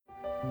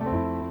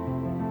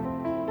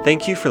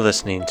Thank you for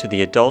listening to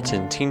the Adult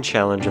and Teen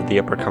Challenge of the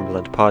Upper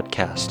Cumberland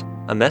podcast,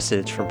 a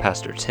message from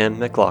Pastor Tim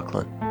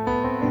McLaughlin.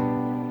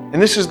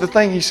 And this is the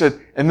thing, he said,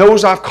 and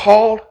those I've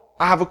called,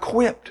 I've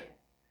equipped.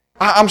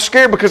 I'm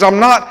scared because I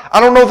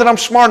don't know that I'm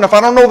smart enough.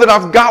 I don't know that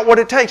I've got what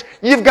it takes.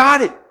 You've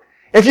got it.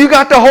 If you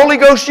got the Holy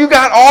Ghost, you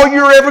got all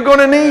you're ever going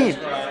to need.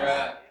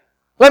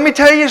 Let me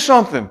tell you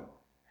something.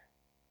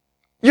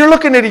 You're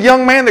looking at a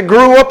young man that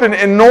grew up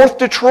in North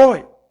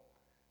Detroit.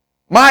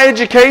 My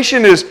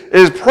education is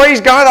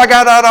praise God, I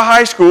got out of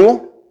high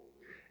school,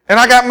 and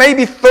I got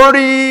maybe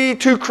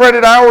 32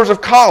 credit hours of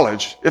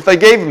college, if they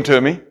gave them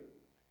to me.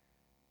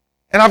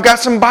 And I've got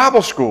some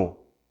Bible school.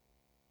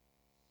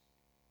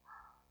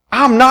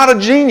 I'm not a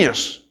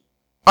genius.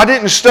 I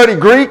didn't study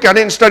Greek, I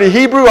didn't study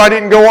Hebrew, I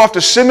didn't go off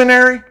to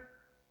seminary.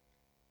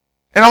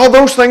 And all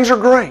those things are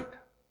great.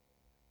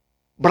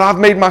 But I've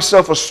made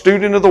myself a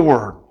student of the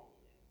Word.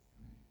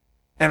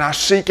 And I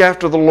seek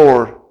after the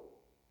Lord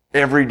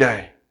every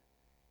day,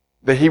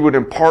 that He would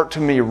impart to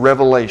me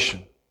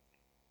revelation.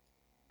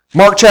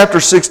 Mark chapter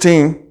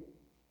 16,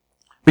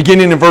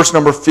 beginning in verse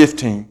number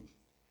 15.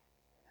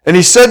 And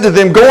He said to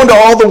them, "Go into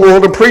all the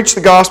world and preach the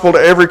gospel to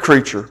every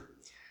creature.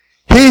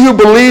 He who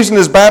believes and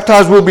is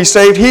baptized will be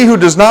saved. He who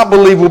does not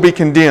believe will be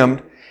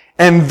condemned.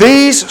 And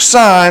these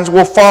signs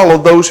will follow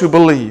those who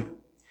believe.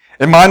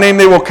 In my name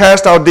they will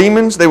cast out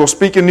demons, they will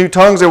speak in new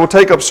tongues, they will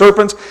take up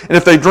serpents, and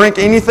if they drink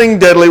anything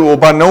deadly, it will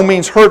by no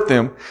means hurt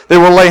them. They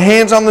will lay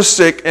hands on the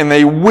sick, and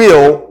they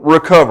will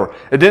recover."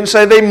 It didn't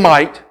say they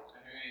might.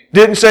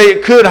 Didn't say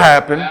it could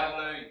happen.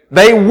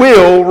 They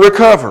will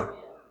recover.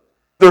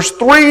 There's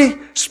 3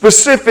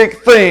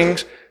 specific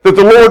things that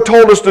the Lord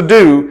told us to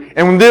do,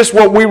 and this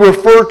what we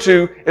refer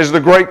to as the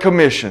Great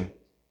Commission.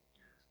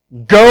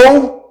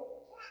 Go,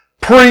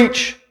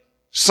 preach,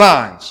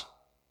 signs.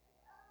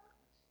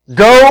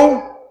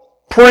 Go,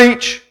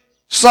 preach,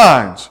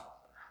 signs.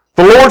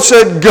 The Lord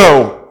said,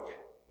 go.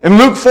 In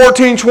Luke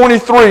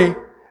 14:23,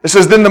 it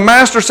says, "Then the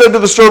master said to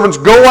the servants,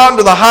 go out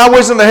into the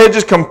highways and the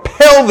hedges,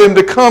 compel them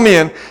to come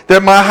in,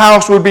 that my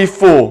house would be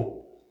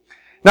full."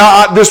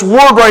 Now, this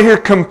word right here,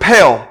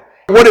 compel,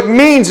 what it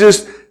means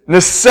is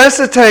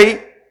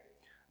necessitate,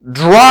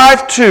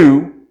 drive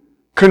to,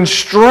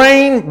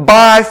 constrain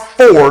by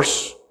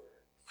force,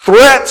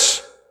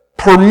 threats,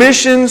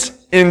 permissions,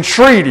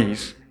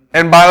 entreaties,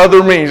 and by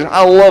other means.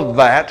 I love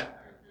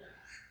that.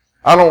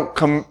 I don't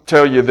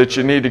tell you that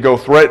you need to go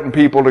threaten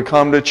people to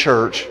come to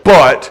church,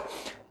 but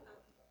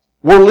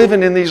we're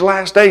living in these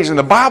last days, and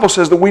the Bible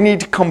says that we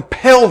need to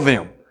compel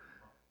them.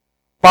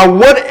 By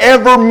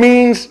whatever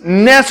means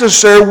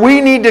necessary, we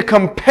need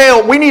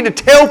to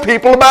tell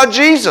people about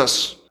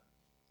Jesus.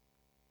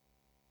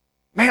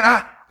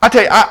 Man, I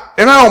tell you,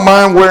 and I don't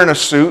mind wearing a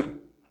suit.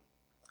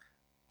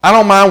 I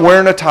don't mind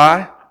wearing a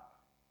tie.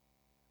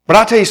 But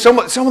I tell you, some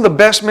of the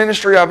best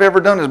ministry I've ever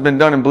done has been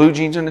done in blue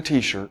jeans and a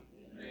t-shirt.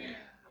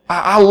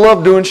 I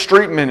love doing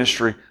street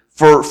ministry.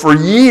 For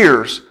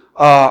years,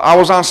 I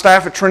was on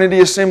staff at Trinity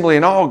Assembly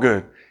in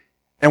Allgood.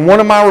 And one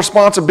of my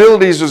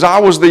responsibilities was I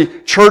was the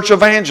church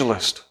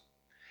evangelist.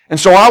 And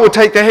so I would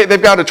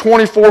they've got a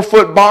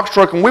 24-foot box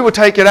truck, and we would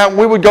take it out, and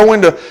we would go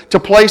into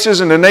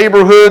places in the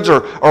neighborhoods,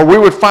 or we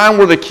would find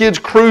where the kids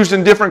cruised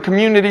in different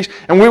communities,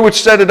 and we would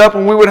set it up,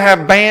 and we would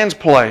have bands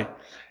play.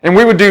 And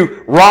we would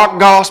do rock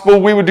gospel,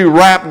 we would do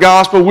rap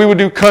gospel, we would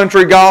do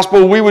country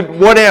gospel, we would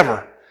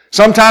whatever.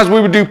 Sometimes we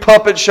would do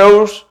puppet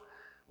shows.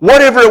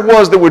 Whatever it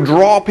was that would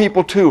draw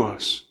people to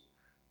us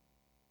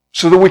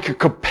so that we could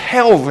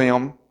compel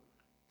them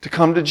to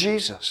come to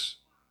Jesus.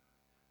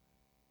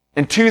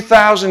 In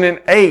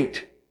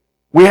 2008,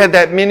 we had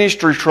that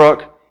ministry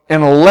truck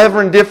in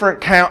 9 different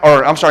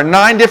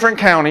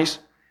counties,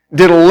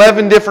 did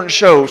 11 different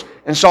shows,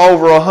 and saw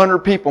over 100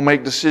 people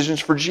make decisions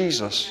for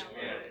Jesus.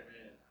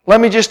 Let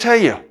me just tell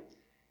you,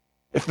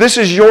 if this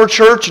is your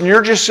church and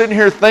you're just sitting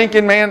here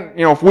thinking, man,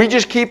 if we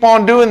just keep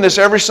on doing this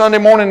every Sunday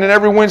morning and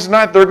every Wednesday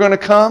night, they're going to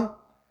come,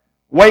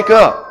 wake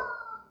up.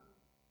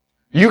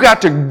 You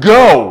got to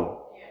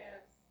go.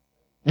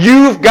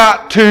 You've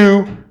got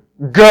to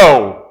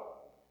go.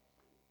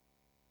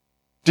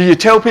 Do you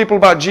tell people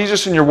about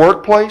Jesus in your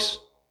workplace?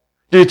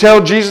 Do you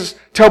tell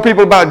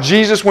people about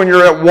Jesus when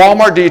you're at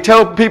Walmart? Do you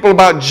tell people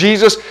about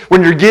Jesus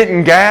when you're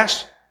getting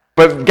gas?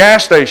 But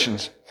gas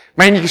stations.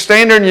 Man, you can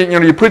stand there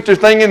and you put your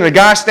thing in, and the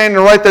guy's standing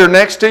right there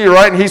next to you,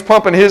 right? And he's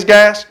pumping his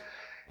gas.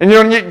 And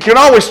you can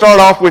always start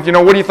off with,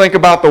 what do you think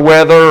about the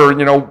weather,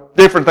 or,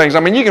 different things. I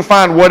mean, you can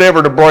find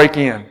whatever to break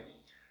in.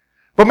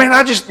 But man,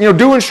 I just,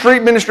 doing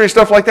street ministry and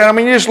stuff like that, I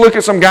mean, you just look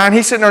at some guy and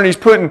he's sitting there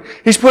and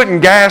he's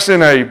putting gas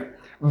in a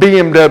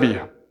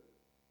BMW.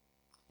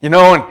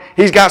 And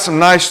he's got some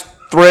nice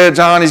threads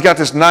on, he's got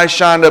this nice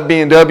shined up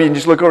BMW, and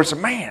just look over and say,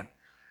 man,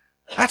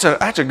 that's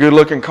a good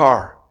looking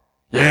car.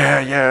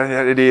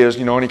 Yeah, it is,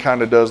 and he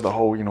kind of does the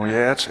whole,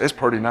 yeah, it's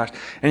pretty nice.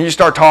 And you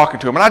start talking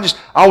to him, and I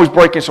always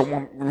break in, so,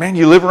 man,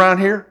 you live around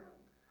here?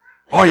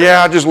 Oh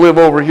yeah, I just live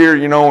over here,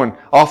 and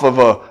off of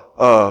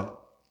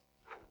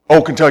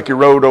Old Kentucky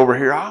Road over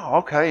here. Oh,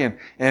 okay.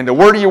 And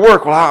where do you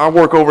work? Well, I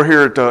work over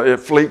here at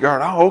Fleet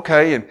Guard. Oh,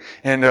 okay.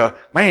 And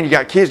man, you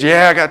got kids?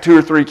 Yeah, I got 2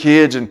 or 3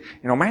 kids. And,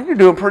 man, you're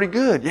doing pretty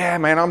good. Yeah,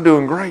 man, I'm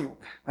doing great.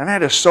 And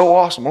that is so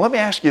awesome. Well, let me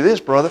ask you this,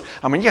 brother.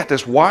 I mean, you got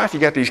this wife, you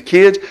got these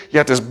kids, you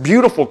got this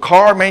beautiful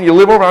car, man, you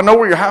live over. I know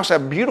where your house,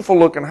 that beautiful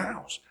looking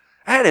house.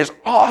 That is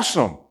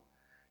awesome.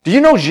 Do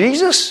you know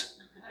Jesus?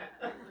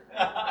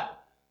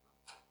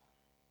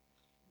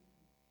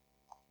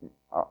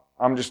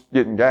 I'm just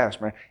getting gas,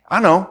 man.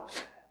 I know.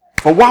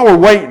 But while we're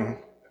waiting,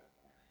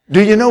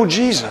 do you know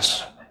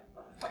Jesus?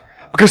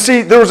 Because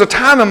see, there was a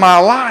time in my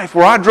life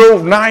where I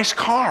drove nice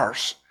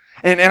cars.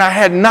 And I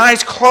had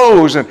nice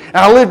clothes, and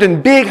I lived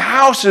in big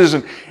houses,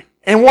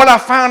 and what I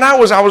found out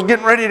was I was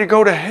getting ready to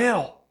go to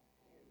hell.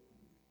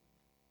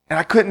 And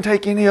I couldn't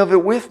take any of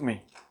it with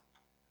me.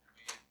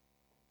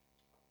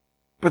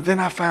 But then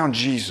I found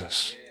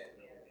Jesus.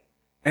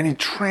 And He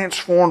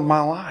transformed my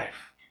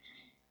life.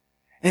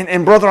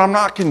 And brother, I'm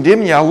not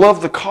condemning you. I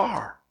love the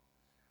car.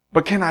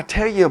 But can I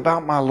tell you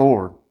about my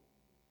Lord?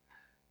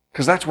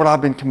 Because that's what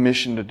I've been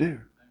commissioned to do.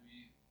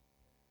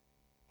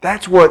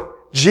 That's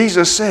what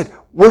Jesus said.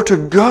 We're to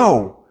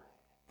go.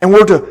 And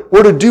we're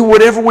to do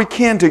whatever we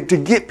can to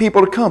get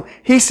people to come.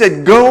 He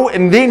said go,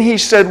 and then He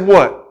said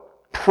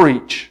what?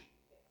 Preach.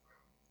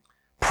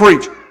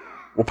 Preach.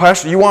 Well,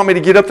 Pastor, you want me to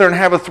get up there and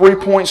have a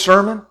 3-point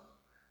sermon?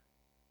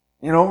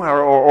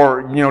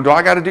 Or do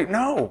I got to do?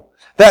 No.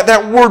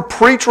 That word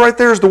preach right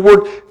there is the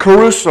word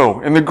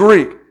kerusso in the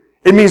Greek.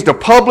 It means to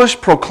publish,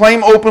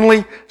 proclaim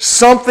openly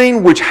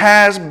something which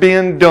has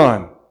been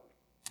done.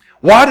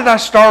 Why did I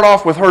start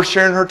off with her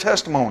sharing her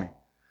testimony?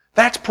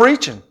 That's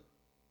preaching.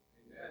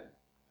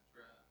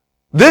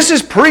 This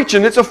is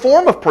preaching. It's a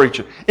form of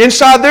preaching.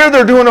 Inside there,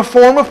 they're doing a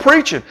form of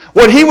preaching.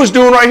 What he was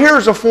doing right here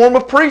is a form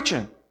of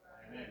preaching.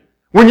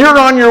 When you're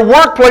on your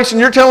workplace and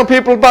you're telling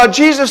people about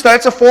Jesus,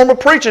 that's a form of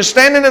preaching.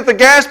 Standing at the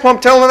gas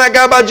pump telling that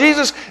guy about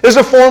Jesus is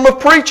a form of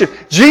preaching.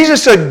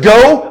 Jesus said,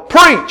 go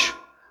preach.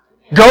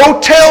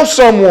 Go tell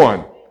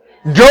someone.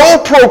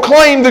 Go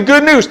proclaim the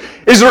good news.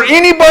 Is there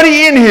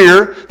anybody in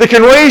here that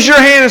can raise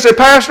your hand and say,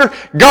 Pastor,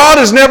 God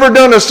has never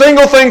done a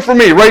single thing for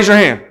me? Raise your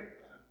hand.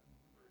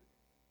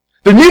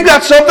 Then you've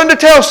got something to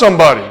tell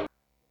somebody.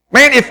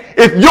 Man,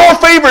 if your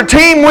favorite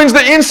team wins the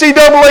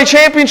NCAA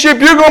championship,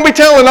 you're going to be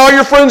telling all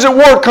your friends at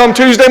work come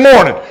Tuesday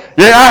morning.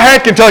 Yeah, I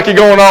had Kentucky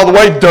going all the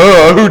way.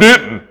 Duh, who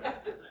didn't?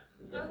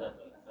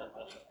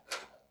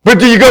 But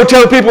do you go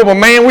tell people, well,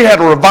 man, we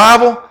had a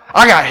revival.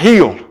 I got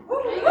healed.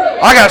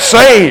 I got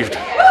saved.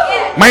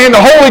 Man,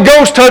 the Holy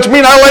Ghost touched me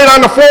and I laid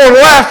on the floor and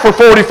laughed for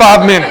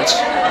 45 minutes.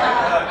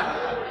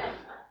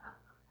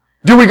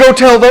 Do we go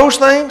tell those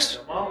things?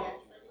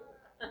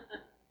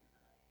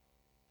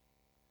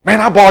 Man,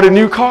 I bought a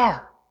new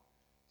car.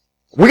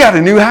 We got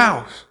a new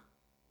house.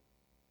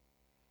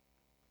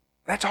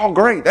 That's all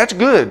great. That's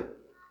good.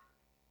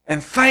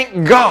 And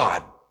thank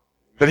God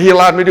that He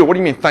allowed me to do it. What do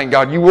you mean, thank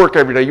God? You work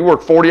every day. You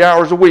work 40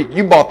 hours a week.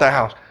 You bought that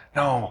house.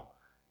 No.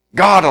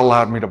 God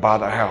allowed me to buy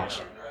that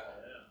house.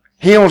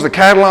 He owns the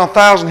cattle on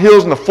 1,000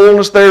 hills and the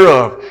fullness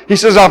thereof. He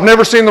says, I've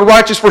never seen the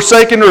righteous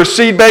forsaken or a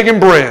seed begging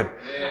bread.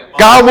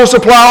 God will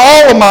supply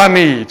all of my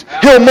needs.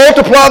 He'll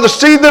multiply the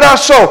seed that I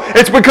sow.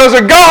 It's because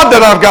of God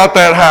that I've got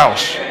that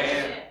house.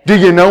 Do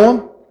you know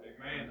Him?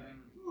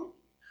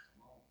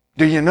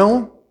 Do you know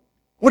Him?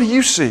 What do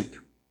you seek?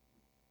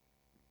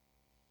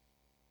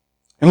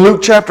 In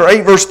Luke chapter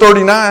 8, verse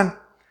 39,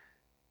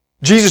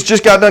 Jesus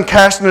just got done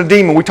casting a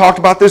demon. We talked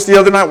about this the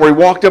other night where he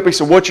walked up, he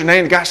said, what's your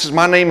name? The guy says,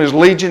 my name is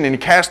Legion, and he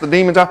cast the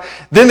demons out.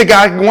 Then the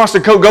guy wants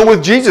to go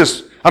with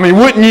Jesus. I mean,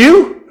 wouldn't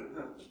you?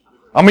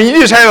 I mean,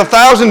 you just had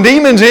 1,000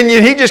 demons in you,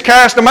 and he just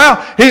cast them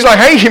out. He's like,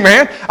 hey,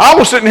 man, I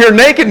was sitting here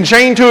naked and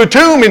chained to a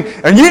tomb,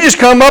 and you just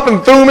come up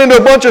and threw them into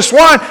a bunch of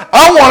swine.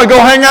 I want to go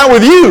hang out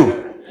with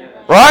you.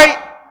 Right?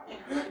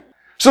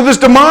 So this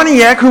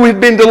demoniac who had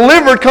been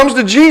delivered comes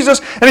to Jesus,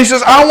 and he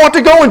says, I want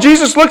to go. And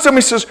Jesus looks at him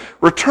and says,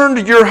 return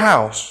to your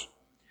house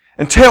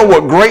and tell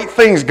what great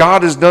things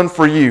God has done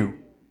for you.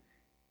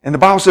 And the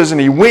Bible says,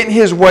 and he went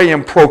his way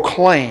and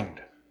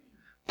proclaimed.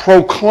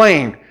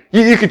 Proclaimed.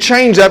 You could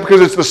change that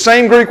because it's the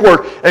same Greek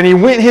word. And he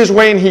went his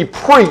way and he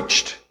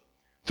preached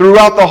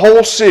throughout the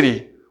whole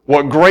city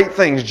what great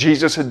things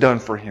Jesus had done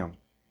for him.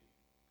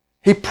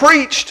 He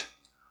preached.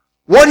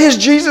 What has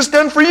Jesus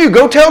done for you?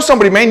 Go tell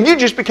somebody, man, you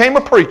just became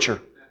a preacher.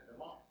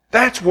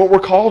 That's what we're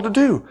called to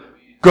do.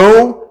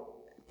 Go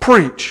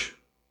preach.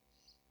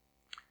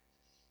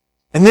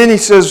 And then he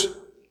says,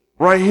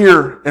 right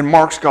here in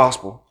Mark's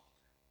Gospel,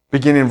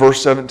 beginning in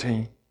verse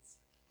 17,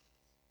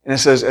 and it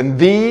says, and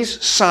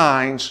these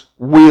signs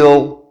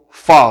will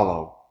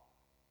follow.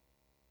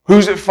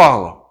 Who's it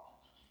follow?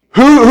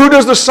 Who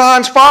does the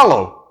signs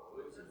follow?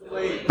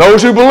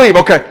 Those who believe.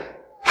 Okay.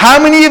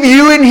 How many of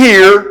you in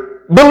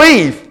here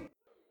believe?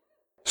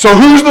 So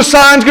who's the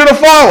signs going to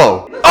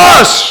follow?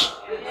 Us!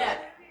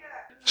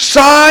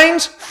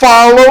 Signs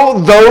follow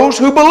those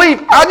who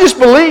believe. I just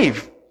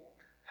believe.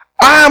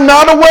 I am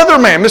not a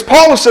weatherman. Miss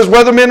Paula says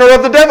weathermen are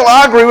of the devil.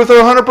 I agree with her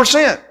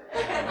 100%.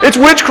 It's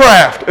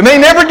witchcraft, and they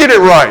never get it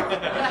right.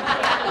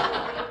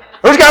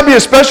 There's got to be a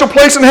special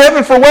place in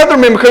heaven for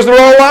weathermen because they're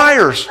all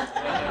liars.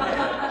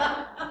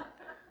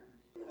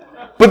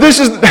 But this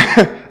is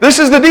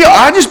the deal.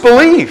 I just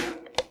believe.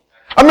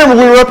 I remember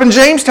we were up in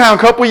Jamestown a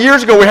couple of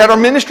years ago. We had our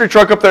ministry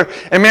truck up there.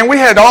 And man, we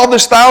had all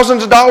this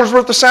thousands of dollars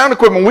worth of sound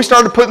equipment. We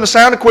started putting the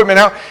sound equipment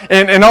out.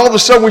 And all of a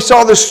sudden we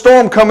saw this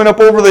storm coming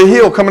up over the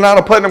hill, coming out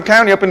of Putnam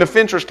County up into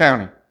Fentress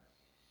County.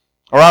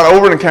 Or out of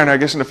Overton County, I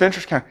guess, into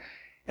Fentress County.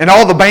 And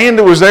all the band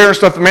that was there and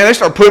stuff, man, they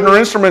started putting their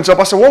instruments up.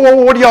 I said, whoa,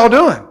 what are y'all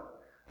doing?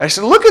 They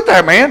said, look at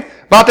that, man.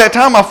 About that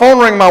time, my phone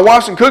rang. My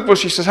wife's in Cookeville.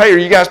 She says, hey, are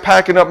you guys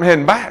packing up and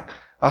heading back?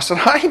 I said,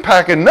 I ain't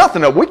packing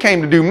nothing up. We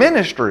came to do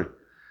ministry.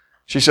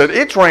 She said,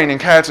 it's raining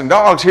cats and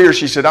dogs here.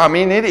 She said, I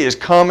mean, it is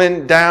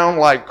coming down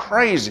like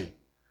crazy.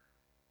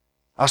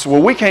 I said,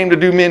 well, we came to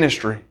do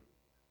ministry.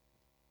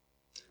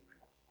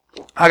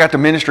 I got the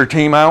ministry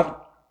team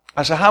out.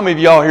 I said, how many of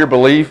y'all here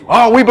believe?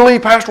 Oh, we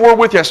believe, Pastor, we're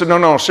with you. I said,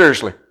 no,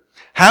 seriously.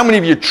 How many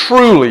of you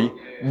truly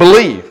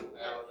believe?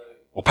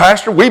 Well,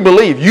 Pastor, we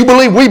believe. You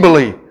believe, we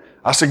believe.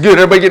 I said, good.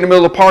 Everybody get in the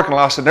middle of the parking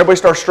lot. I said, everybody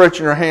start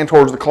stretching your hand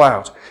towards the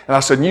clouds. And I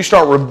said, you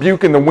start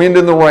rebuking the wind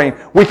and the rain.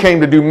 We came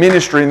to do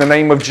ministry in the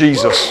name of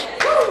Jesus.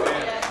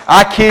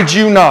 I kid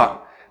you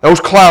not. Those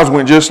clouds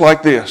went just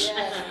like this.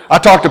 I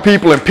talked to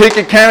people in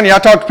Pickett County. I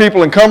talked to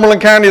people in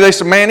Cumberland County. They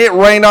said, man, it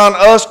rained on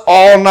us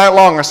all night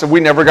long. I said, we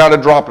never got a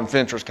drop in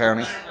Fentress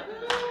County.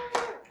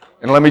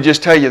 And let me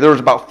just tell you, there was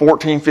about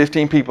 14,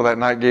 15 people that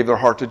night gave their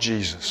heart to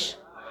Jesus.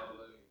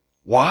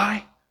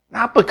 Why?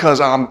 Not because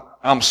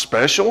I'm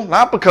special.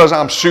 Not because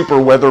I'm super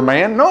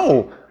weatherman.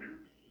 No.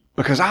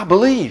 Because I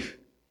believe.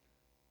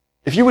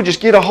 If you would just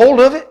get a hold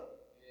of it,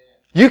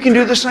 you can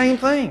do the same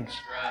things.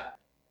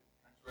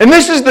 And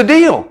this is the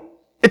deal.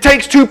 It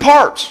takes two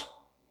parts.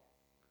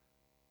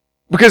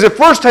 Because it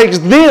first takes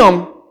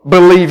them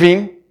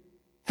believing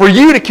for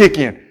you to kick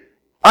in.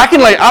 I've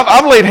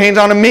laid hands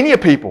on many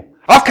people.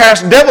 I've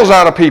cast devils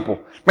out of people.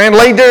 Man,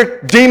 laid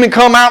there, demon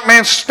come out,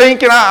 man,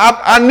 stinking.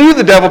 I knew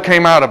the devil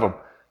came out of them.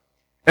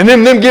 And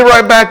then them get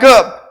right back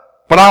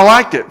up. But I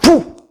liked it.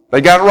 Poof,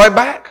 they got it right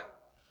back.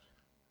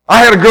 I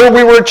had a girl,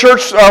 we were at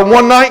church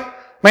one night.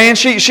 Man,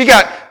 she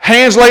got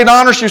hands laid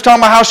on her. She was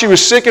talking about how she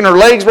was sick and her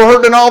legs were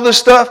hurting and all this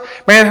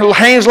stuff. Man, her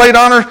hands laid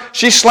on her.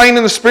 She's slain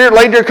in the spirit,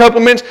 laid there a couple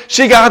of minutes.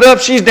 She got up.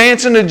 She's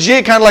dancing a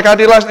jig, kind of like I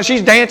did last night.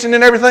 She's dancing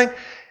and everything.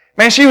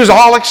 Man, she was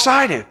all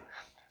excited.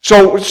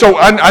 So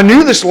I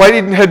knew this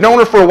lady, had known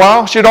her for a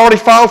while. She had already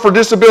filed for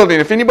disability.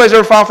 And if anybody's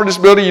ever filed for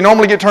disability, you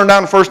normally get turned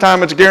down the first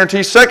time. It's a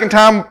guarantee. Second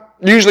time,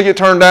 usually get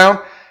turned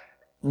down.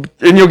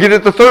 And you'll get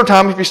it the third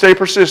time if you stay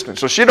persistent.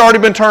 So she'd already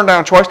been turned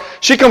down twice.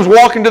 She comes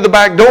walking to the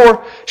back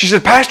door. She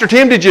said, Pastor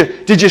Tim, did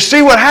you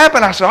see what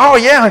happened? I said, oh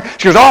yeah.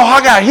 She goes, oh,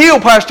 I got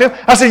healed, Pastor Tim.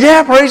 I said,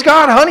 yeah, praise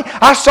God, honey.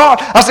 I saw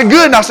it. I said,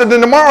 good. And I said, then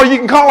tomorrow you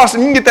can call. I said,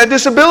 you can get that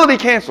disability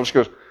canceled. She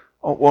goes,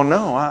 oh, well,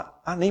 no,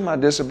 I need my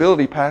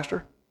disability,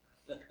 Pastor.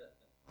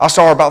 I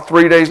saw her about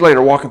 3 days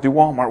later walking through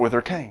Walmart with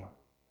her cane.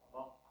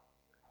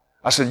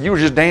 I said, you were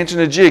just dancing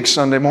a jig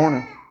Sunday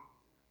morning.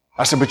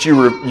 I said, but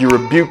you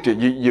rebuked it.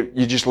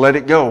 You just let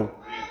it go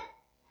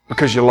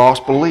because you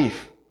lost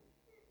belief.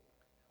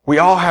 We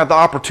all have the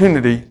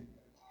opportunity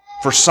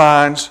for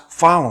signs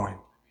following.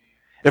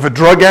 If a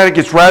drug addict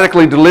gets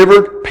radically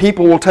delivered,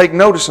 people will take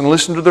notice and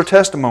listen to their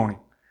testimony.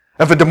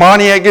 If a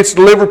demoniac gets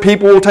delivered,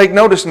 people will take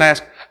notice and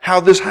ask, how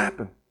did this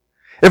happen?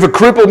 If a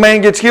crippled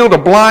man gets healed, a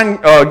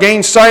blind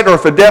gains sight, or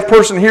if a deaf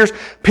person hears,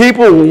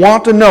 people will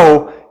want to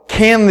know,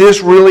 can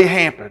this really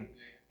happen?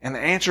 And the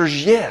answer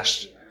is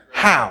yes.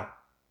 How?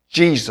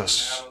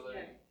 Jesus.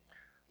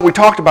 We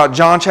talked about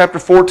John chapter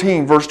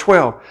 14, verse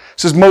 12. It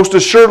says, most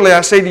assuredly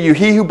I say to you,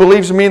 he who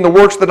believes in me and the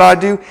works that I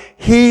do,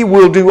 he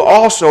will do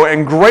also,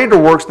 and greater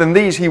works than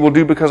these he will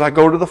do because I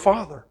go to the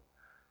Father.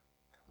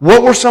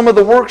 What were some of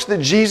the works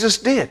that Jesus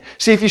did?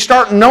 See, if you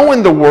start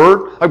knowing the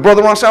Word, like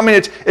Brother Ron said, I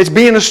mean, it's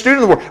being a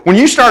student of the Word. When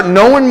you start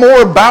knowing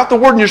more about the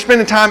Word and you're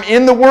spending time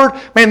in the Word,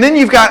 man, then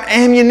you've got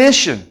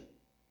ammunition.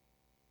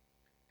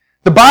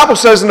 The Bible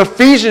says in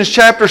Ephesians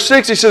chapter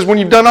 6, it says, when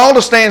you've done all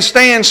to stand,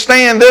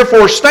 stand,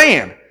 therefore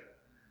stand.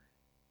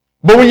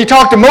 But when you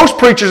talk to most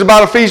preachers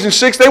about Ephesians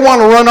 6, they want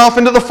to run off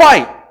into the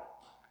fight.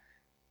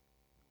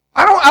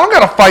 I don't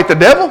got to fight the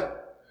devil.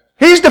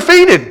 He's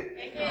defeated.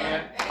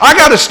 I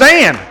got to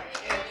stand.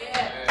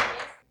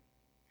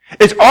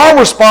 It's our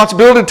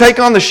responsibility to take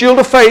on the shield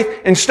of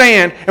faith and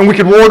stand, and we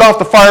can ward off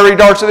the fiery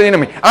darts of the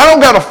enemy. I don't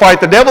got to fight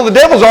the devil. The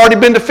devil's already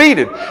been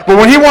defeated. But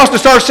when he wants to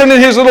start sending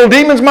his little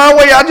demons my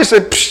way, I just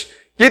say, psh,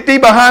 get thee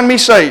behind me,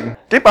 Satan.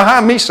 Get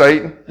behind me,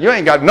 Satan. You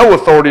ain't got no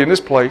authority in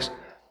this place.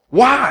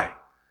 Why?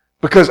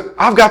 Because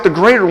I've got the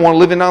greater one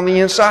living on the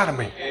inside of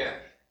me.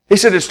 He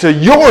said, it's to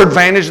your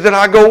advantage that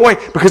I go away,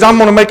 because I'm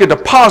going to make a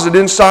deposit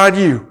inside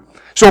you.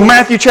 So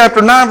Matthew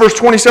chapter 9, verse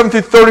 27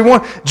 through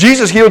 31,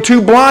 Jesus healed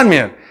 2 blind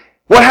men.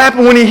 What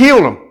happened when he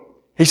healed them?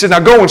 He said,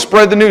 now go and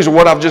spread the news of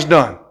what I've just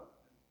done.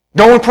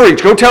 Go and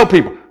preach. Go tell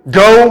people.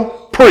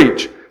 Go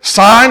preach.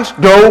 Signs,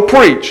 go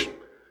preach.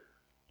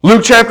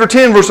 Luke chapter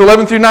 10, verse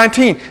 11 through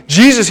 19.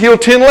 Jesus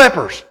healed 10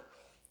 lepers.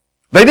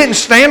 They didn't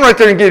stand right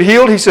there and get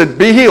healed. He said,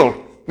 be healed.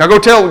 Now go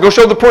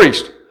show the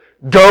priest.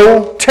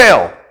 Go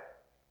tell.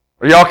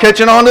 Are y'all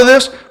catching on to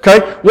this? Okay.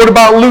 What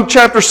about Luke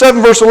chapter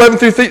 7, verse 11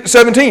 through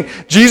 17?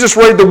 Jesus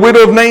raised the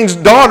widow of Nain's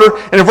daughter,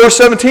 and in verse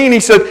 17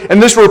 he said,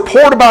 and this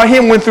report about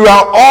him went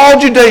throughout all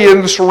Judea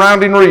and the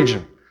surrounding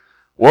region.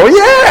 Well,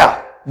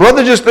 yeah.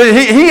 Brother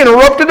he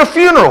interrupted a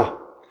funeral.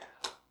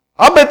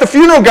 I bet the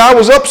funeral guy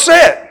was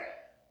upset.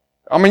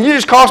 I mean, you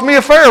just cost me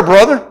a fare,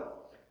 brother.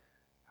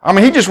 I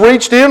mean, he just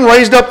reached in,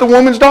 raised up the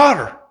woman's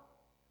daughter.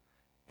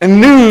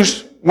 And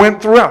news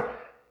went throughout.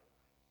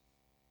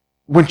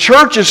 When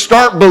churches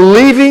start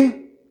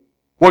believing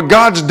what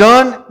God's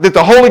done, that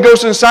the Holy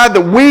Ghost inside,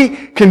 that we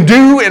can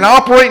do and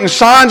operate in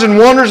signs and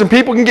wonders and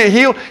people can get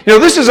healed. You know,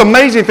 this is an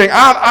amazing thing.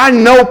 I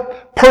know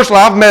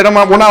personally, I've met him.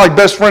 We're not like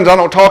best friends. I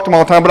don't talk to him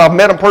all the time, but I've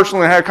met him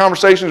personally and had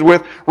conversations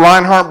with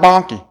Reinhard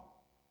Bonnke.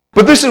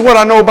 But this is what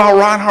I know about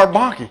Reinhard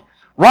Bonnke.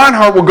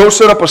 Reinhard will go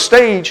set up a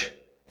stage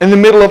in the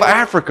middle of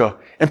Africa,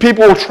 and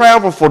people will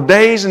travel for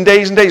days and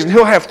days and days, and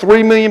he'll have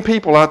 3 million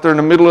people out there in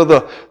the middle of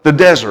the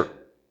desert.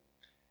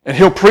 And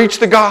he'll preach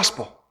the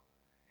gospel.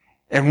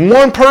 And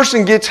one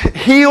person gets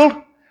healed,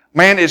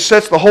 man, it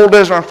sets the whole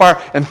desert on fire,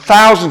 and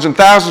thousands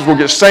will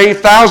get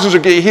saved, thousands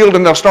will get healed,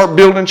 and they'll start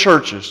building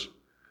churches.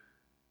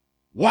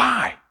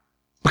 Why?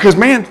 Because,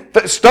 man,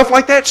 stuff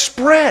like that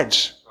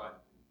spreads.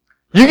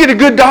 You get a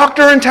good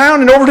doctor in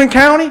town in Overton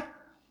County,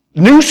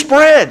 news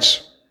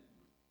spreads.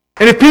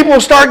 And if people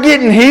start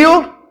getting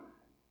healed,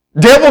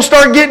 devils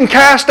start getting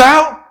cast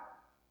out,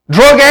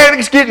 drug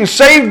addicts getting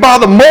saved by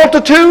the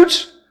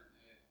multitudes,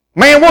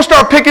 man, we'll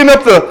start picking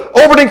up the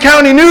Overton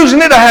County News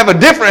and it'll have a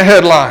different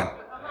headline.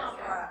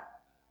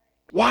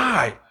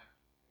 Why?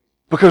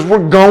 Because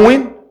we're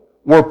going,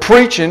 we're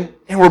preaching,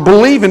 and we're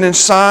believing in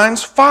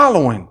signs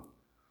following.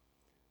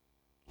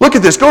 Look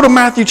at this. Go to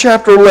Matthew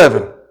chapter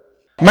 11.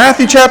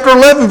 Matthew chapter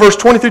 11, verse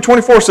 20 through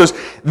 24 says,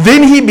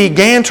 then he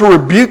began to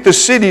rebuke the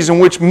cities in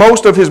which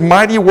most of his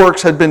mighty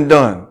works had been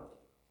done.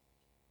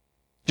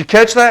 Did you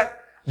catch that?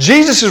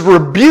 Jesus is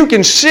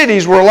rebuking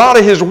cities where a lot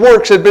of his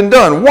works had been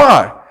done.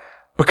 Why?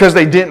 Because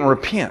they didn't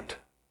repent.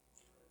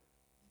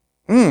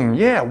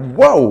 Yeah,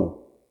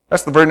 whoa.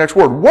 That's the very next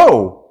word.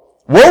 Woe.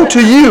 Woe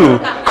to you,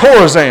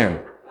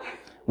 Chorazin.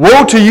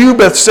 Woe to you,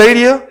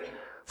 Bethsaida.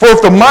 For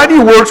if the mighty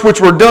works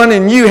which were done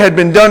in you had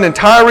been done in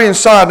Tyre and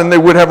Sidon, they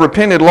would have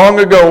repented long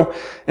ago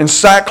in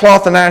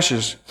sackcloth and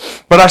ashes.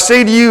 But I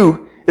say to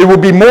you, it will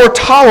be more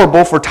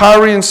tolerable for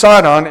Tyre and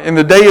Sidon in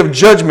the day of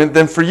judgment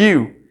than for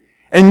you.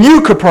 And you,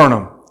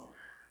 Capernaum,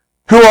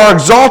 who are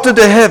exalted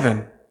to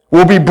heaven,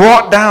 will be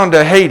brought down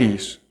to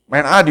Hades.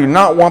 Man, I do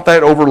not want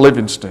that over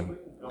Livingston.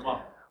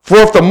 For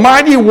if the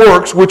mighty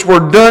works which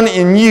were done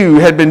in you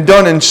had been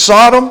done in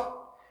Sodom,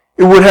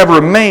 it would have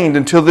remained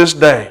until this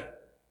day.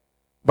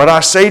 But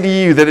I say to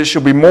you that it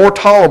shall be more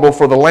tolerable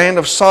for the land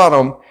of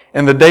Sodom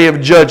in the day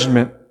of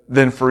judgment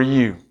than for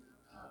you.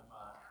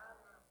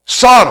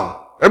 Sodom.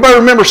 Everybody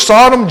remember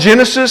Sodom,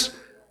 Genesis?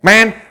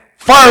 Man,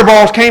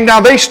 fireballs came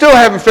down. They still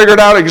haven't figured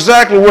out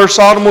exactly where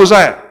Sodom was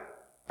at.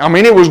 I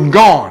mean, it was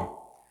gone.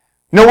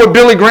 You know what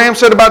Billy Graham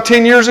said about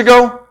 10 years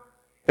ago?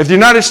 If the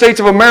United States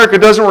of America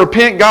doesn't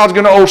repent, God's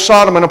going to owe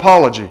Sodom an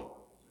apology.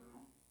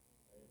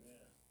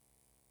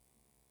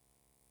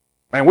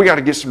 Man, we got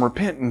to get some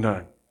repenting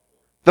done.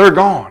 They're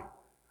gone.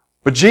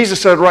 But Jesus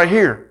said right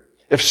here,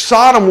 if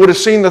Sodom would have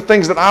seen the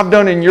things that I've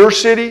done in your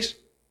cities,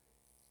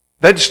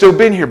 they'd still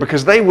been here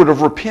because they would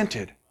have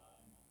repented.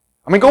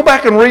 I mean, go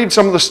back and read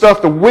some of the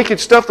stuff, the wicked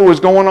stuff that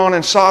was going on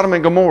in Sodom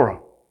and Gomorrah.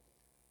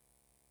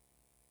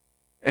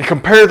 And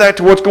compare that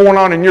to what's going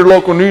on in your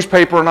local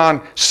newspaper and on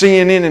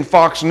CNN and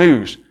Fox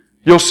News.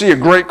 You'll see a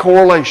great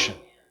correlation.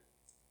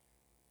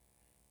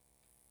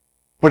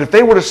 But if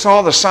they would have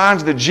saw the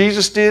signs that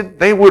Jesus did,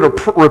 they would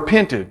have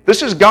repented.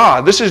 This is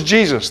God. This is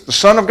Jesus, the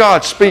Son of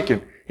God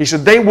speaking. He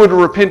said they would have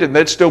repented and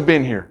they'd still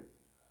been here.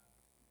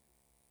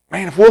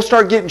 Man, if we'll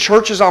start getting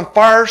churches on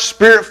fire,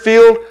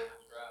 Spirit-filled,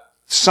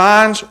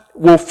 signs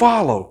will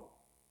follow.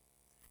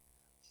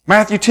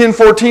 Matthew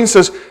 10:14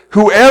 says,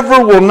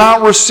 whoever will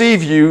not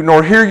receive you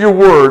nor hear your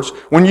words,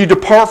 when you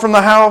depart from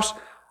the house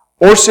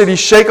or city,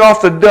 shake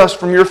off the dust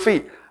from your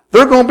feet.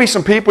 There are going to be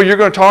some people you're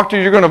going to talk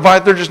to, you're going to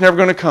invite, they're just never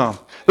going to come.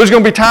 There's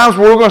going to be times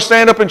where we're going to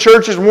stand up in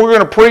churches and we're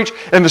going to preach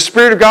and the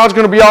Spirit of God's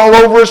going to be all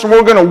over us and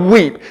we're going to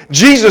weep.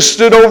 Jesus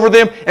stood over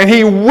them and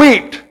He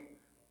wept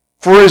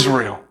for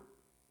Israel.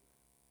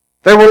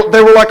 They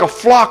were like a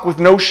flock with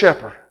no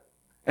shepherd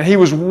and He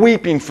was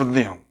weeping for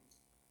them.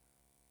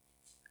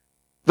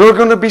 There are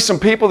going to be some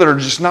people that are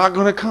just not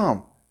going to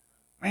come.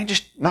 Man,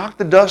 just knock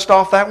the dust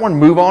off that one,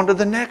 move on to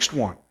the next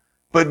one.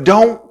 But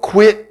don't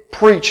quit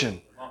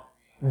preaching.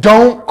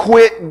 Don't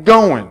quit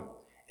going.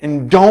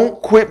 And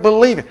don't quit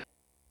believing.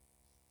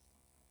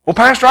 Well,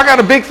 Pastor, I got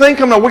a big thing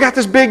coming up. We got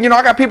this big,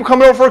 I got people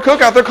coming over for a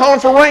cookout. They're calling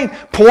for rain.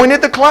 Point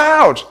at the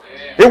clouds.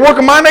 It work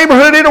in my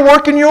neighborhood, it'll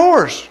work in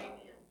yours.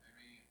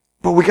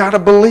 But we got to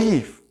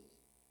believe.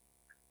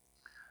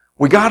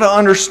 We got to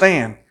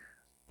understand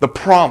the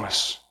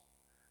promise.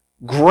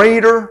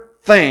 Greater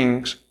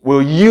things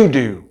will you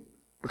do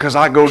because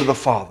I go to the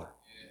Father.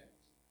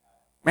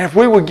 Man, if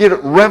we would get a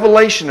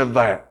revelation of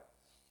that,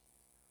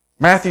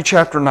 Matthew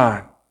chapter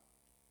 9.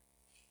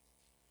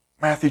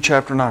 Matthew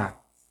chapter 9.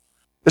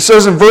 It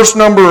says in verse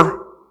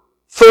number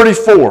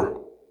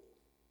 34,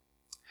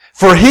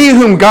 "For he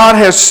whom God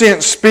has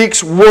sent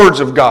speaks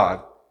words of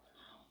God."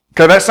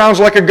 Okay, that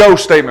sounds like a go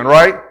statement,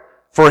 right?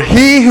 For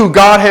he who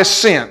God has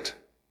sent,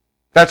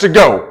 that's a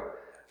go,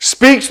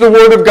 speaks the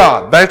word of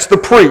God. That's the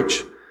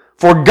preach.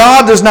 For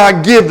God does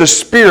not give the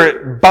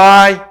Spirit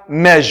by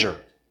measure.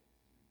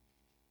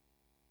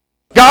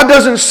 God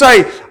doesn't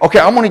say, okay,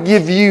 I'm going to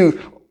give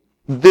you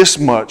this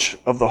much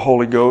of the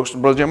Holy Ghost.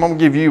 And Brother Jim, I'm going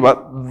to give you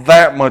about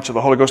that much of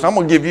the Holy Ghost. I'm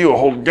going to give you a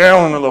whole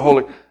gallon of the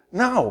Holy Ghost.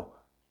 No.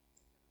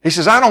 He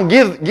says, I don't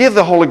give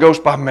the Holy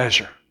Ghost by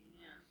measure.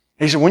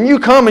 He said, when you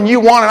come and you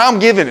want it, I'm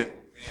giving it.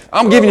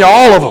 I'm giving you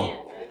all of them.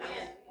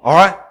 All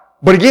right?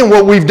 But again,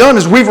 what we've done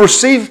is we've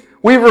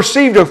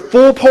received a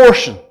full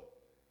portion.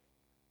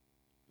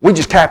 We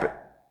just tap it.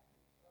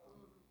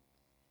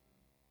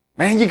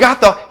 Man, you got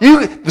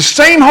the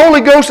same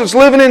Holy Ghost that's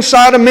living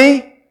inside of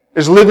me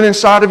is living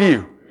inside of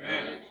you.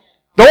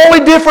 The only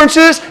difference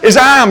is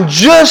I am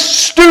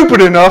just stupid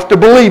enough to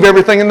believe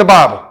everything in the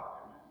Bible.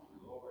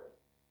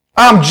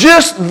 I'm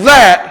just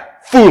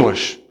that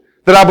foolish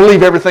that I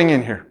believe everything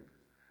in here.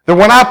 That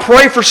when I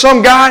pray for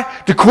some guy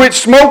to quit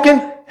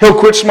smoking, he'll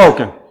quit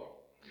smoking.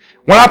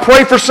 When I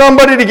pray for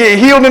somebody to get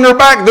healed in their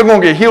back, they're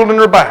going to get healed in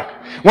their back.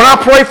 When I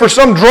pray for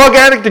some drug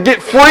addict to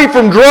get free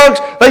from drugs,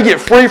 they get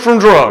free from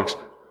drugs.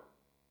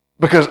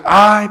 Because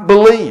I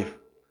believe.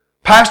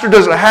 Pastor,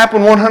 does it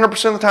happen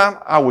 100% of the time?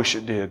 I wish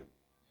it did.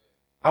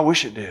 I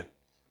wish it did.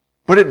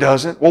 But it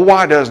doesn't. Well,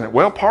 why doesn't it?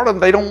 Well, part of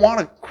them, they don't want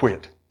to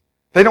quit.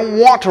 They don't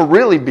want to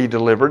really be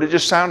delivered. It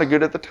just sounded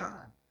good at the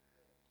time.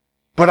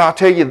 But I'll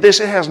tell you this,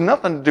 it has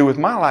nothing to do with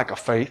my lack of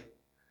faith.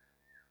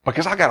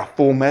 Because I got a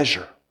full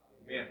measure.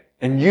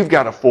 And you've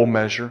got a full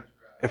measure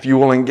if you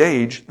will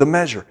engage the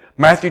measure.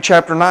 Matthew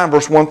chapter 9,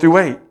 verse 1 through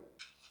 8.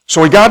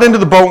 So he got into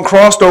the boat and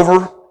crossed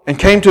over and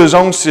came to his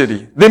own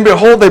city. Then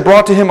behold, they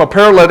brought to him a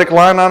paralytic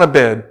lying on a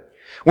bed.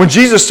 When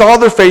Jesus saw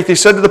their faith, he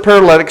said to the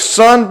paralytic,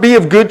 "Son, be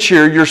of good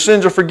cheer, your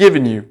sins are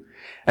forgiven you."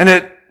 And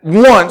at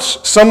once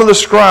some of the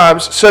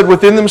scribes said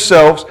within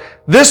themselves,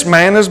 "This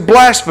man is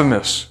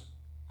blasphemous."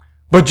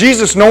 But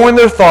Jesus, knowing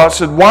their thoughts,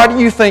 said, "Why do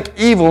you think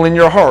evil in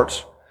your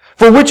hearts?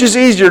 For which is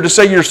easier, to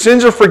say your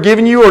sins are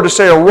forgiven you, or to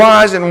say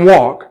arise and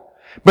walk?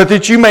 But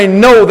that you may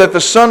know that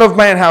the Son of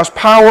Man has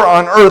power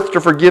on earth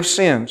to forgive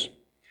sins."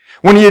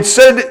 When he had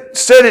said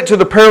it to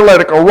the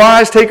paralytic,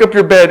 "Arise, take up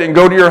your bed, and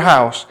go to your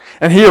house."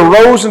 And he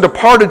arose and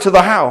departed to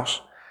the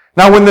house.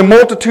 Now when the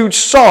multitude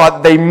saw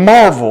it, they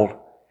marveled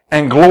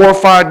and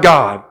glorified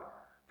God,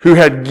 who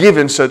had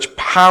given such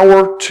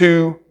power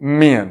to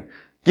men.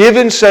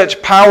 Given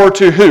such power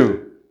to who?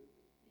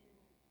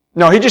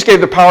 No, he just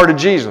gave the power to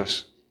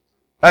Jesus.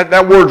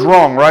 That word's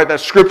wrong, right? That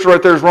scripture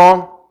right there is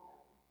wrong.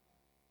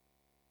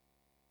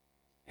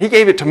 He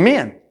gave it to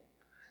men.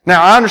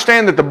 Now, I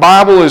understand that the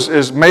Bible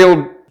is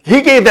mailed.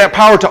 He gave that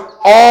power to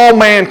all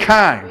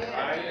mankind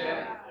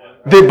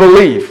that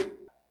believe.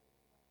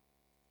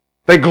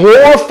 They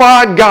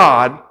glorified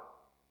God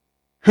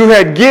who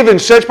had given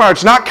such power.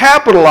 It's not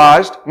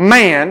capitalized,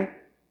 man,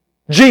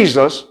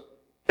 Jesus.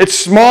 It's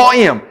small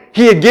m.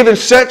 He had given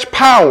such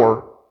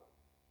power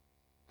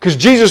because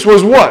Jesus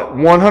was what?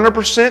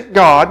 100%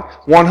 God,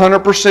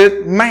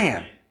 100%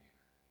 man.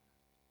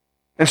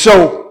 And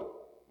so,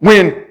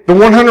 when the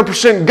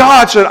 100%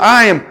 God said,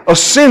 "I am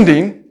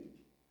ascending,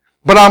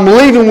 but I'm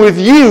leaving with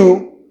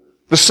you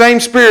the same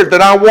spirit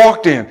that I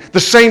walked in, the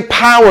same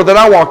power that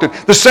I walked in,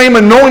 the same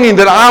anointing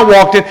that I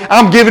walked in,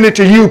 I'm giving it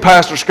to you,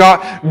 Pastor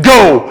Scott.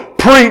 Go,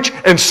 preach,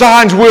 and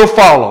signs will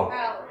follow."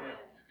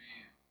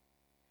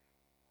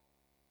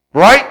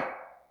 Right?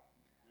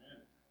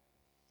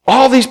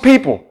 All these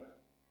people.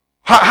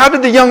 How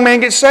did the young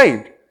man get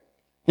saved?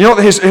 You know,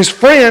 his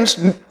friends,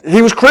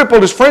 he was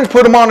crippled, his friends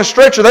put him on a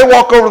stretcher. They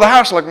walk over to the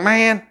house like,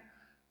 "Man,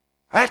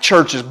 that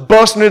church is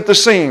busting at the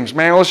seams.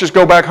 Man, let's just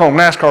go back home.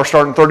 NASCAR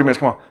starting in 30 minutes.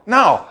 Come on."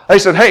 No. They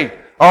said, "Hey,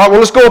 all right, well,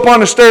 let's go up on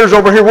the stairs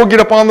over here. We'll get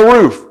up on the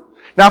roof."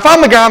 Now, if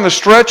I'm the guy on the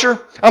stretcher,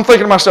 I'm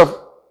thinking to myself,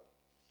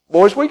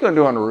 "Boys, what are you going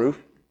to do on the roof?"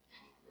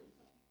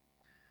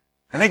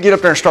 And they get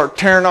up there and start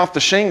tearing off the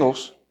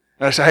shingles.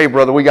 And I say, "Hey,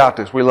 brother, we got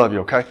this. We love you,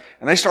 okay?"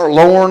 And they start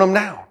lowering them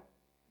down.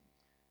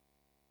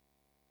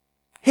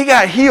 He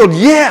got healed,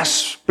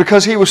 yes,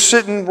 because he was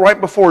sitting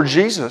right before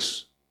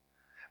Jesus.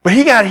 But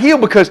he got healed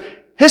because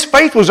his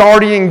faith was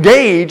already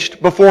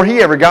engaged before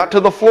he ever got to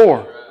the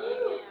floor.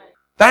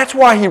 That's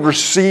why he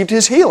received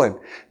his healing.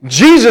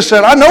 Jesus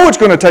said, "I know it's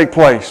going to take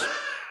place.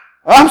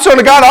 I'm Son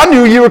of God. I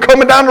knew you were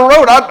coming down the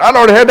road. I'd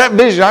already had that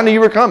vision. I knew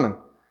you were coming."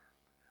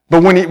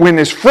 But when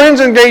his friends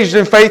engaged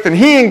in faith and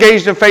he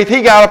engaged in faith,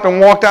 he got up and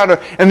walked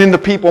out, and then the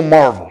people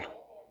marveled.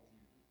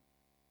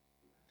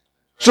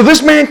 So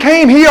this man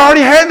came, he already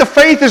had the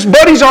faith, his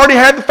buddies already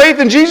had the faith,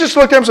 and Jesus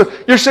looked at him and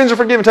said, "Your sins are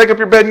forgiven, take up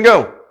your bed and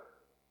go."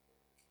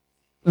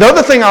 The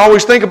other thing I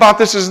always think about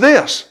this is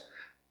this.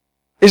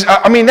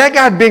 That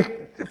guy had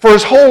been, for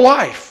his whole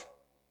life,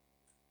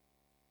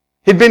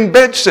 he'd been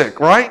bed sick,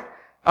 right?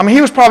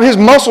 His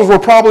muscles were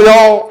probably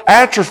all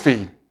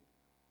atrophied.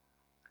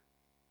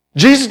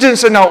 Jesus didn't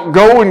say, now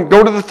go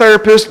to the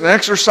therapist and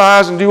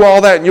exercise and do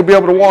all that and you'll be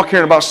able to walk here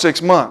in about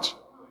 6 months.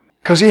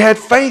 Because he had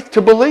faith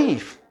to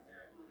believe.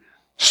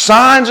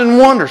 Signs and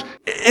wonders.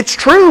 It's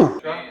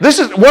true. This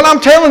is what I'm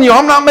telling you.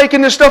 I'm not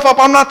making this stuff up.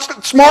 I'm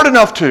not smart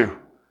enough to.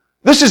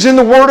 This is in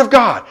the Word of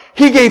God.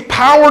 He gave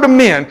power to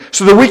men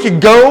so that we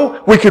could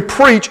go, we could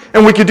preach,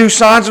 and we could do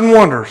signs and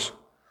wonders.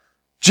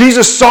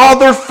 Jesus saw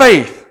their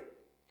faith.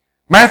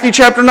 Matthew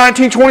chapter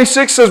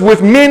 19:26 says,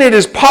 with men it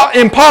is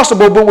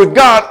impossible, but with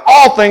God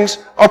all things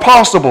are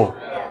possible.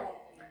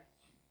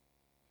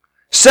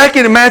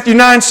 Second, in Matthew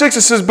 9:6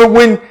 it says,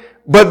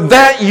 but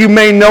that you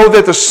may know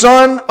that the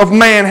Son of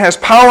Man has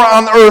power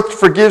on earth to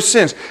forgive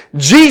sins.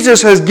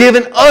 Jesus has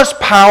given us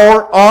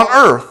power on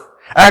earth.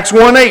 Acts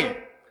 1:8.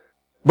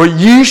 But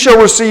you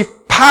shall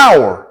receive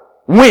power.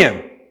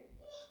 When?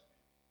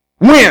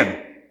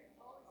 When?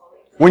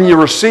 When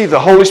you receive the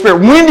Holy Spirit.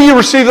 When do you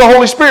receive the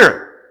Holy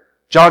Spirit?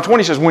 John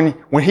 20 says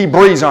when He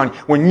breathes on you.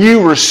 When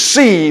you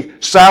receive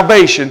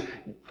salvation,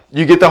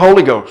 you get the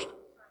Holy Ghost.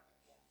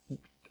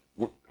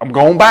 I'm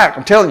going back.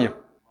 I'm telling you.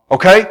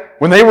 Okay?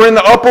 When they were in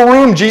the upper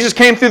room, Jesus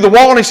came through the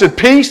wall and He said,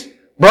 peace,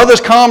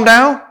 brothers, calm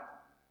down.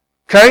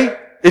 Okay?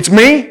 It's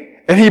me.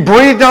 And He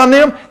breathed on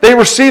them. They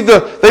received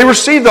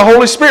the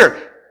Holy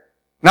Spirit.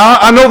 Now,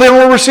 I know they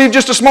only received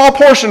just a small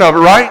portion of it,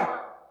 right?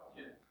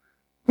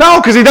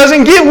 No, because He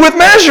doesn't give with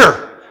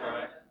measure.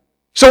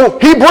 So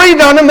He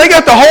breathed on them. They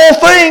got the whole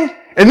thing.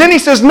 And then He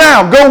says,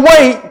 now, go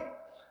wait.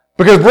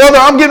 Because, brother,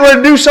 I'm getting ready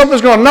to do something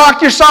that's going to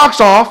knock your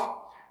socks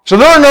off. So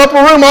they're in the upper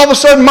room. All of a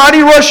sudden,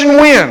 mighty rushing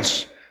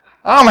winds.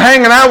 I'm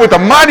hanging out with a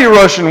mighty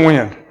rushing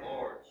wind.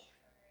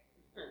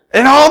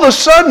 And all of a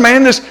sudden,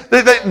 man,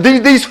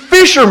 these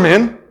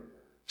fishermen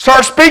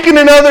start speaking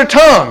in other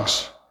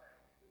tongues.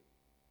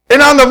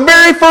 And on the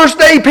very first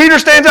day, Peter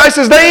stands out and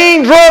says, they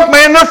ain't drunk,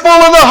 man. They're full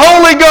of the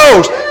Holy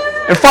Ghost.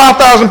 And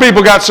 5,000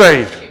 people got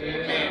saved.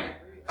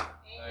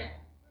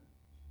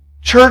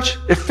 Church,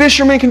 if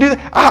fishermen can do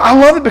that, I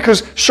love it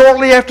because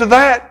shortly after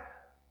that,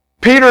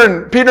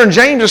 Peter and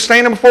James are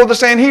standing before the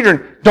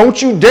Sanhedrin.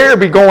 Don't you dare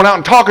be going out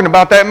and talking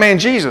about that man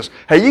Jesus.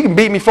 Hey, you can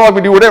beat me, flog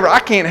me, do whatever. I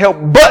can't help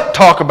but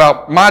talk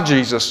about my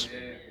Jesus.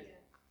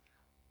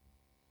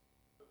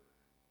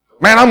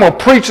 Man, I'm going to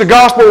preach the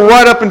gospel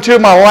right up until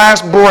my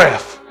last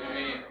breath.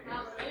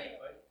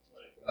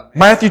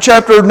 Matthew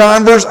chapter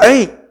 9, verse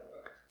 8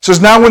 says,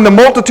 now when the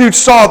multitude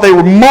saw it, they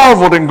were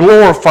marveled and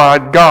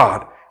glorified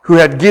God, who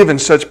had given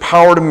such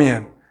power to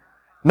men.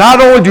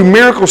 Not only do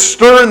miracles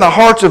stir in the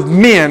hearts of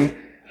men,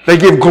 they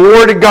give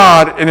glory to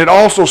God, and it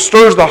also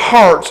stirs the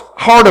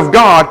heart of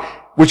God,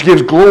 which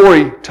gives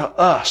glory to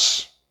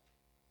us.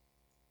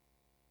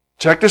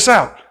 Check this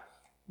out.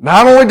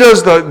 Not only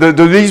does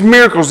these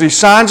miracles, these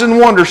signs and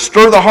wonders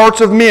stir the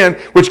hearts of men,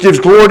 which gives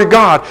glory to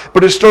God,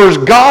 but it stirs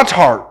God's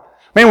heart.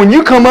 Man, when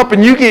you come up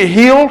and you get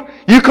healed,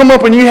 you come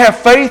up and you have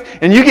faith,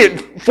 and you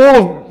get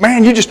full of,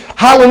 man, you just,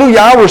 hallelujah,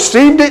 I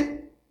received it.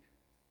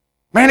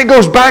 Man, it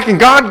goes back and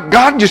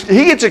God just,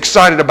 He gets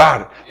excited about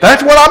it.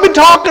 That's what I've been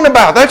talking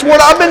about. That's what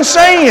I've been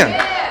saying.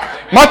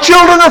 My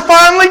children are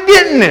finally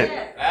getting it.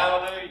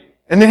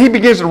 And then He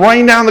begins to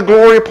rain down the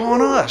glory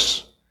upon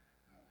us.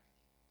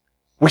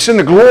 We send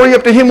the glory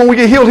up to Him when we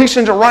get healed. He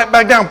sends it right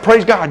back down.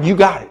 Praise God, you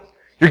got it.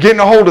 You're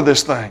getting a hold of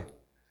this thing.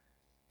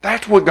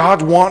 That's what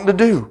God's wanting to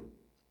do.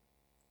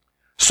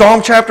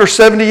 Psalm chapter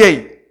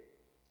 78.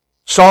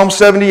 Psalm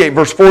 78,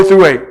 verse 4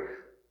 through 8.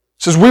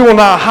 Says, we will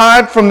not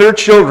hide from their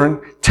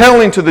children,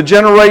 telling to the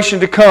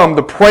generation to come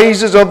the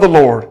praises of the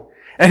Lord,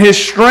 and His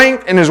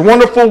strength and His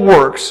wonderful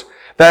works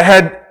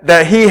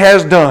that He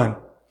has done.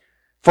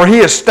 For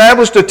He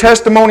established a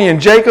testimony in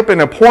Jacob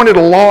and appointed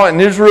a law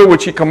in Israel,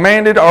 which He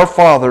commanded our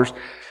fathers,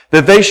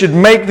 that they should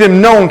make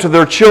them known to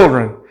their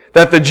children,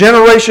 that the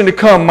generation to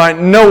come might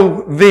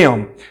know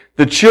them,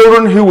 the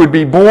children who would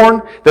be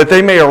born, that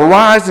they may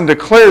arise and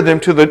declare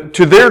them to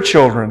their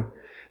children,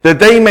 that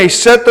they may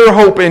set their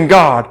hope in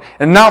God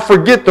and not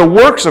forget the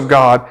works of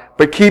God,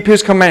 but keep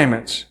His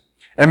commandments,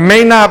 and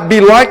may not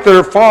be like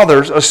their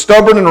fathers, a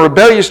stubborn and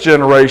rebellious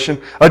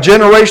generation, a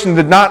generation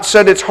that did not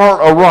set its heart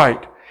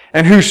aright,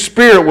 and whose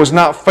spirit was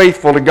not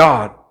faithful to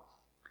God.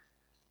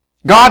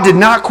 God did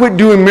not quit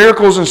doing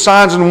miracles and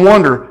signs and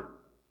wonder.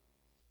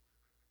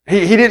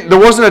 He didn't. There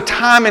wasn't a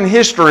time in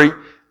history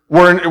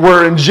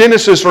where in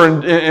Genesis or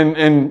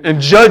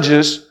in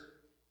Judges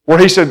where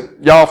He said,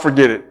 y'all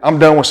forget it. I'm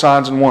done with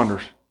signs and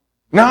wonders.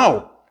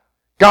 No.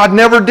 God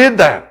never did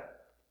that.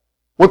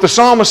 What the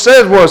psalmist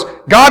says was,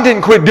 God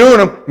didn't quit doing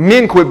them,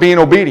 men quit being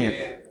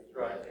obedient.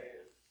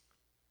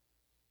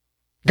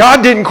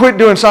 God didn't quit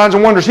doing signs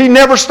and wonders. He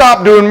never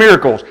stopped doing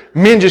miracles.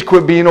 Men just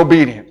quit being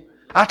obedient.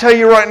 I tell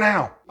you right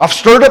now, I've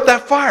stirred up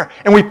that fire,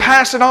 and we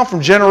pass it on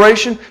from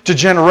generation to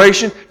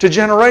generation to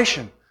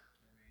generation.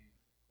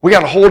 We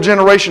got a whole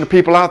generation of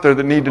people out there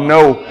that need to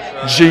know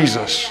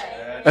Jesus.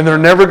 And they're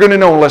never going to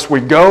know unless we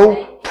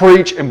go,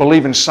 preach, and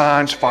believe in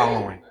signs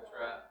following.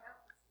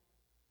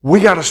 We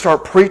got to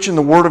start preaching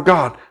the Word of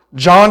God.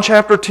 John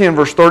chapter 10,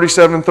 verse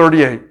 37 and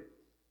 38.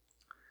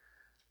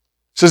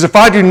 Says, if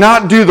I do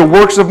not do the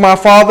works of my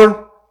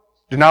Father,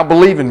 do not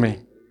believe in me.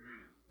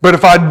 But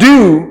if I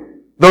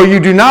do, though you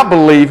do not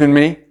believe in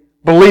me,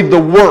 believe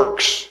the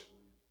works,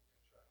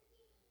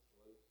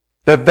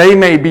 that they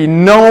may be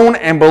known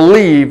and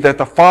believe that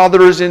the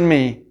Father is in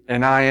me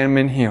and I am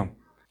in Him.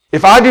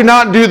 If I do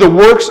not do the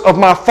works of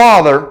my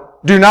Father,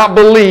 do not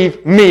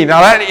believe me.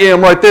 Now that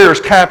M right there is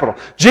capital.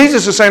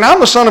 Jesus is saying, I'm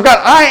the Son of God.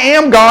 I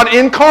am God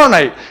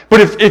incarnate. But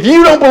if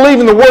you don't believe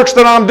in the works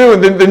that I'm doing,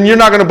 then you're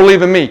not going to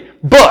believe in me.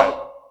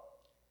 But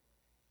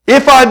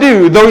if I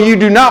do, though you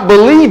do not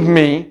believe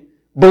me,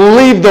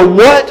 believe the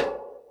what?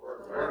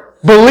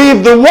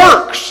 Believe the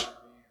works.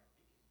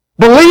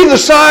 Believe the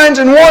signs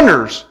and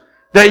wonders,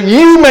 that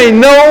you may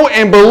know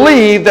and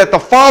believe that the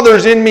Father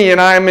is in me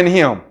and I am in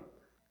Him.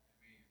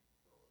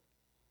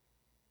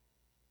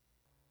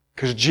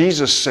 Because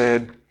Jesus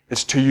said,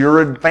 it's to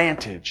your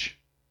advantage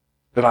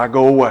that I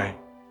go away.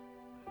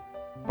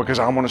 Because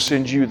I want to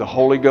send you the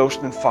Holy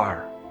Ghost and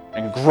fire.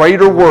 And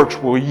greater works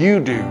will you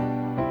do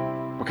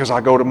because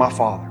I go to my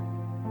Father.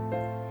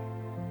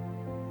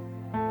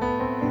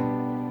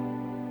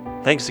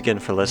 Thanks again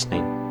for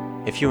listening.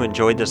 If you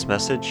enjoyed this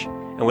message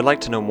and would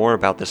like to know more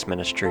about this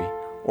ministry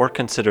or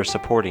consider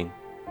supporting,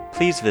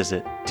 please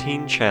visit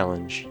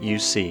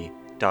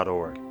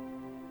teenchallengeuc.org.